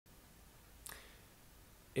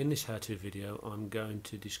In this how-to video I'm going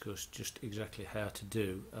to discuss just exactly how to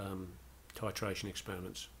do titration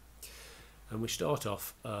experiments, and we start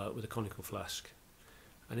off with a conical flask,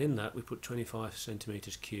 and in that we put 25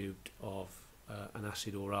 centimeters cubed of an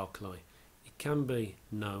acid or alkali. It can be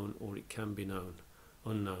known or it can be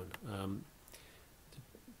unknown. The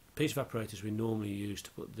piece of apparatus we normally use to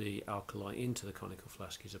put the alkali into the conical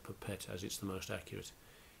flask is a pipette, as it's the most accurate.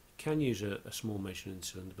 You can use a small measuring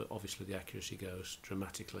cylinder, but obviously the accuracy goes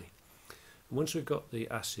dramatically. And once we've got the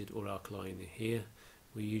acid or alkali in here,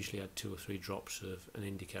 we usually add 2 or 3 drops of an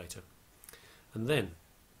indicator, and then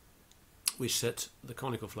we set the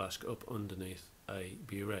conical flask up underneath a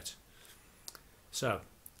burette. So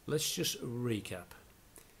let's just recap.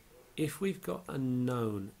 If we've got a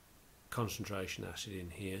known concentration acid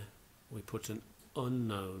in here, we put an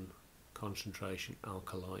unknown concentration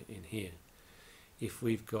alkali in here. If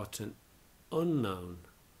we've got an unknown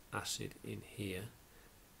acid in here,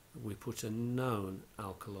 we put a known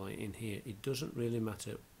alkali in here. It doesn't really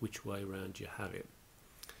matter which way round you have it,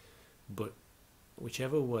 but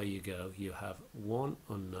whichever way you go, you have one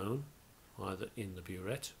unknown either in the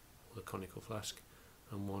burette or the conical flask,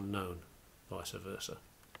 and one known, vice versa.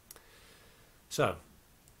 So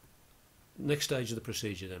next stage of the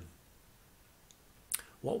procedure then,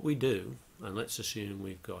 what we do, and let's assume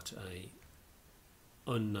we've got a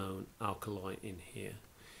unknown alkali in here,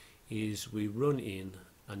 is we run in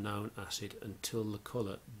a known acid until the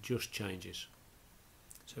colour just changes.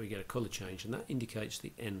 So we get a colour change, and that indicates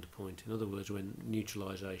the end point. In other words, when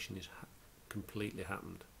neutralisation is completely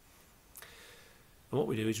happened. And what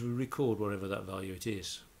we do is we record whatever that value it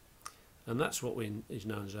is, and that's what is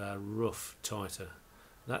known as our rough titer.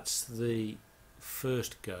 That's the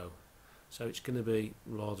first go, so it's going to be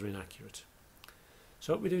rather inaccurate.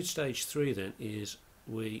 So what we do at stage 3 then is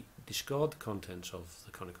we discard the contents of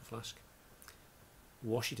the conical flask,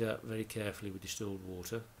 wash it out very carefully with distilled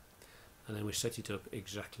water, and then we set it up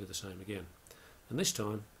exactly the same again. And this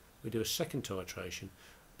time we do a second titration,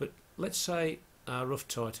 but let's say our rough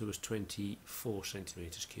titer was 24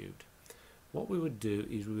 centimeters cubed. What we would do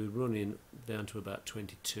is we would run in down to about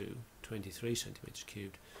 23 centimeters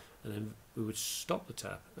cubed, and then we would stop the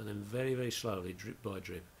tap, and then very, very slowly, drip by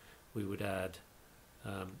drip, we would add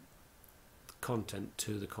content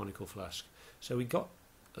to the conical flask. So we got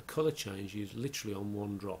a colour change used literally on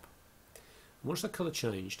one drop. And once that colour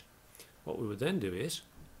changed, what we would then do is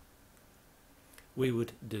we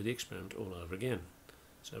would do the experiment all over again.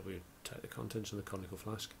 So we would take the contents of the conical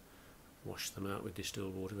flask, wash them out with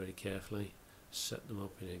distilled water very carefully, set them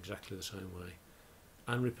up in exactly the same way,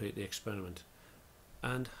 and repeat the experiment.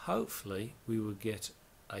 And hopefully we would get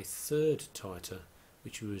a third titer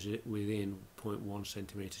which was within 0.1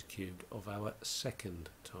 centimeters cubed of our second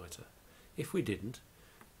titer. If we didn't,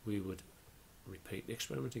 we would repeat the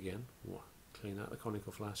experiment again, clean out the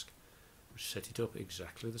conical flask, set it up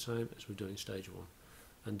exactly the same as we've done in stage 1,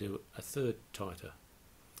 and do a third titer.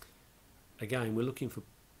 Again, we're looking for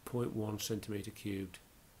 0.1 centimeter cubed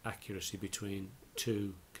accuracy between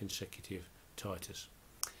 2 consecutive titers.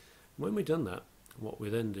 When we've done that, what we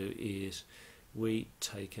then do is we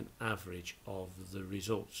take an average of the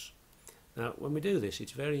results. Now when we do this,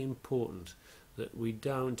 it's very important that we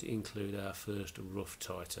don't include our first rough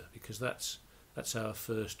titer, because that's our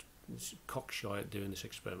first cockshy at doing this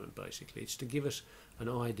experiment. Basically, it's to give us an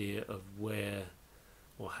idea of where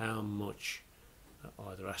or how much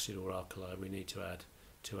either acid or alkali we need to add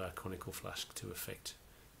to our conical flask to effect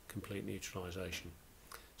complete neutralisation.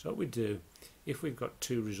 So what we do, if we've got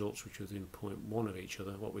 2 results which are within 0.1 of each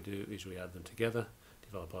other, what we do is we add them together,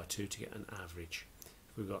 divide by 2 to get an average.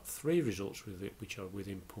 If we've got 3 results which are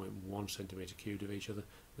within 0.1 centimeter cubed of each other,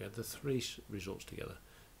 we add the 3 results together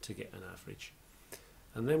to get an average.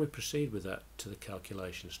 And then we proceed with that to the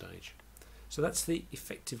calculation stage. So that's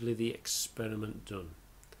effectively the experiment done.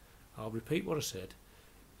 I'll repeat what I said.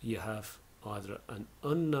 You have either an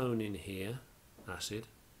unknown in here, acid,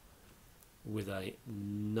 with a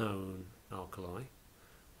known alkali,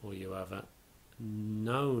 or you have a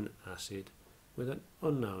known acid with an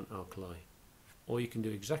unknown alkali, or you can do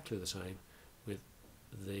exactly the same with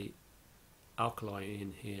the alkali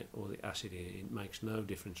in here or the acid in here. It makes no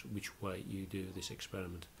difference which way you do this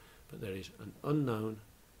experiment, but there is an unknown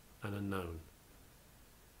and a known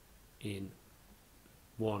in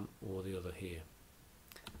one or the other here.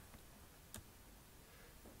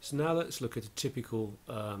 So now let's look at a typical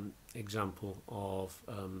example of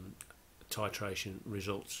titration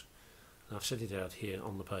results. And I've set it out here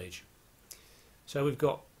on the page. So we've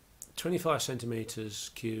got 25 centimeters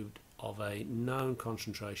cubed of a known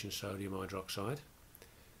concentration sodium hydroxide,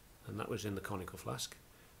 and that was in the conical flask.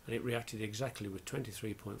 and it reacted exactly with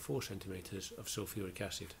 23.4 centimetres of sulfuric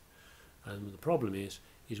acid. And the problem is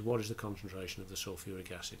what is the concentration of the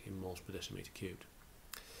sulfuric acid in moles per decimetre cubed?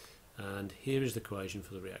 And here is the equation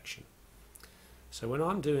for the reaction. So when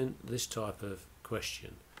I'm doing this type of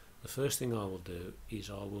question, the first thing I will do is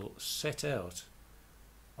I will set out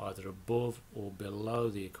either above or below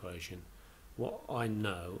the equation what I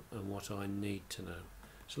know and what I need to know.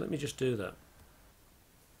 So let me just do that.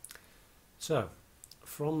 So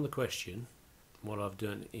from the question, what I've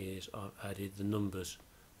done is I've added the numbers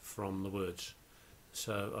from the words.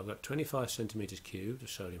 So I've got 25 centimetres cubed of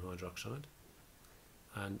sodium hydroxide,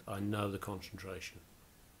 and I know the concentration,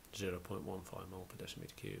 0.15 mole per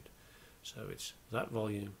decimetre cubed. So it's that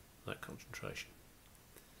volume, that concentration.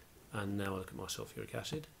 And now I look at my sulfuric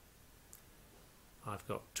acid. I've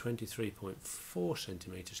got 23.4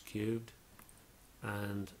 centimetres cubed,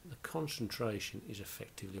 and the concentration is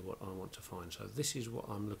effectively what I want to find. So this is what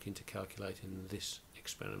I'm looking to calculate in this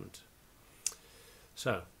experiment.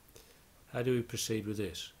 So how do we proceed with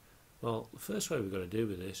this? Well, the first way we've got to do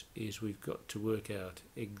with this is we've got to work out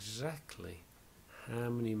exactly how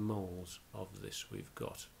many moles of this we've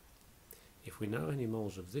got. If we know how many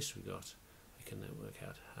moles of this we've got, we can then work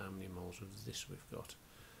out how many moles of this we've got.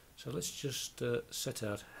 So let's just set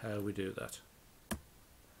out how we do that.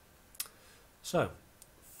 So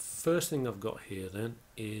first thing I've got here then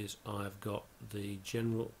is I've got the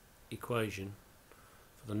general equation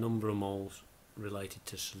for the number of moles related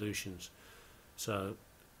to solutions. So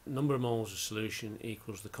number of moles of solution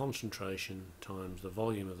equals the concentration times the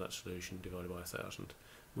volume of that solution divided by 1,000.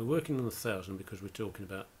 We're working on 1,000 because we're talking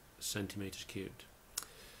about centimetres cubed.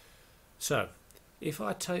 So if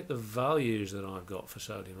I take the values that I've got for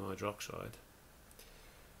sodium hydroxide,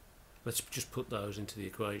 let's just put those into the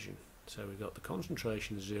equation. So we've got the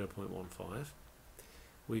concentration of 0.15,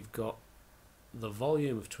 we've got the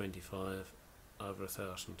volume of 25 over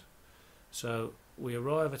 1,000. So we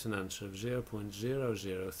arrive at an answer of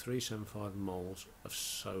 0.00375 moles of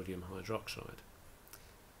sodium hydroxide.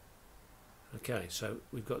 Okay, so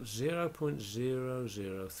we've got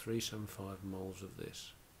 0.00375 moles of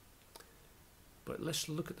this. But let's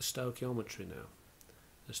look at the stoichiometry now.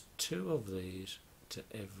 There's 2 of these to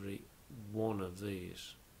every 1 of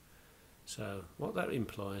these. So what that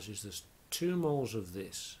implies is there's 2 moles of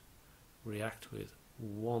this react with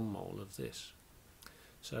 1 mole of this.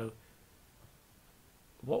 So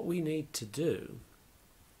what we need to do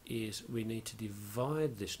is we need to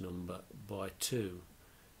divide this number by 2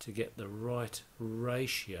 to get the right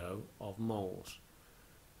ratio of moles,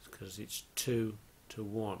 because it's 2 to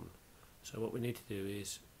 1. So what we need to do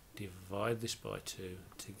is divide this by 2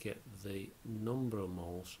 to get the number of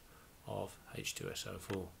moles of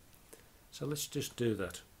H2SO4. So let's just do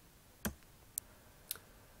that.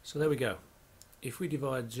 So there we go. If we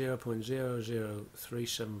divide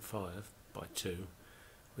 0.00375 by 2,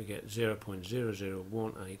 we get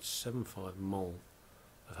 0.001875 mole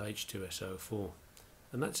of H2SO4,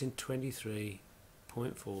 and that's in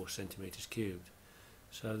 23.4 centimetres cubed.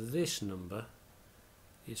 So this number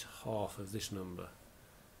is half of this number,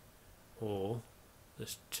 or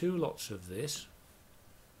there's 2 lots of this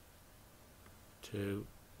to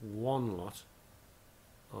 1 lot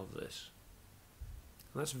of this.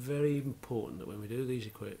 And that's very important that when we do these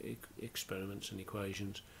experiments and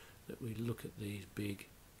equations, that we look at these big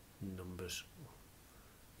numbers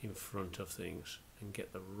in front of things and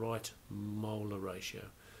get the right molar ratio.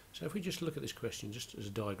 So if we just look at this question just as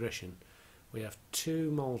a digression, we have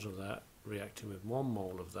 2 moles of that reacting with 1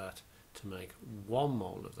 mole of that to make 1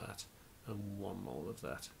 mole of that and 1 mole of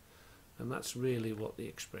that. And that's really what the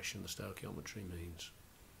expression, the stoichiometry, means.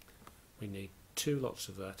 We need 2 lots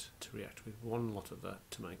of that to react with 1 lot of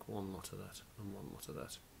that to make 1 lot of that and 1 lot of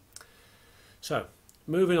that. So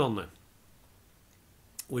moving on then.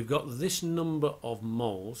 We've got this number of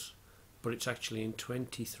moles, but it's actually in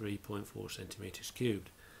 23.4 centimetres cubed.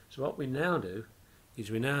 So what we now do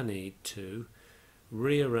is we now need to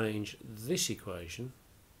rearrange this equation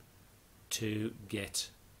to get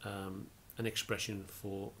an expression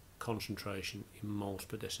for concentration in moles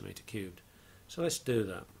per decimetre cubed. So let's do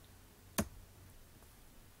that.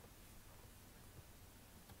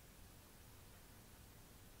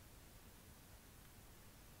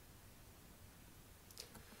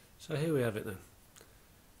 So here we have it then.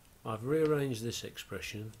 I've rearranged this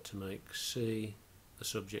expression to make C the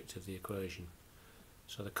subject of the equation.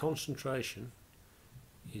 So the concentration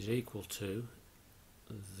is equal to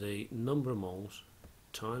the number of moles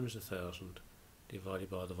times 1,000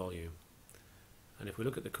 divided by the volume. And if we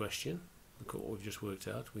look at the question, look at what we've just worked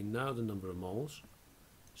out, we know the number of moles,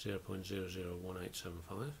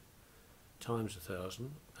 0.001875, times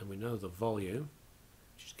 1000, and we know the volume,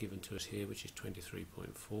 which is given to us here, which is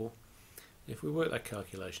 23.4. If we work that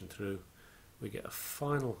calculation through, we get a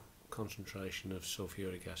final concentration of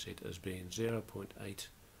sulfuric acid as being 0.8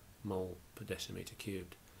 mole per decimetre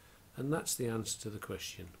cubed. And that's the answer to the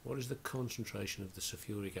question, what is the concentration of the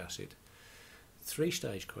sulfuric acid?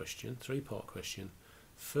 Three-stage question, three-part question.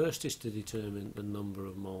 First is to determine the number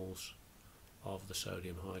of moles of the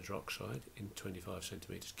sodium hydroxide in 25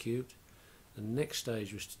 centimetres cubed. The next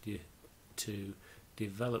stage was to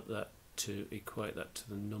develop that, to equate that to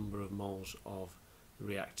the number of moles of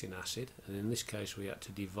reacting acid, and in this case we had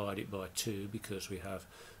to divide it by 2 because we have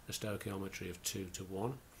a stoichiometry of 2 to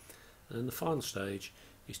 1. And then the final stage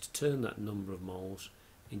is to turn that number of moles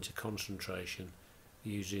into concentration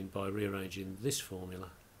by rearranging this formula,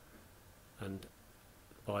 and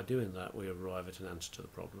by doing that we arrive at an answer to the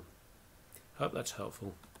problem. Hope that's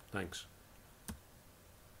helpful. Thanks.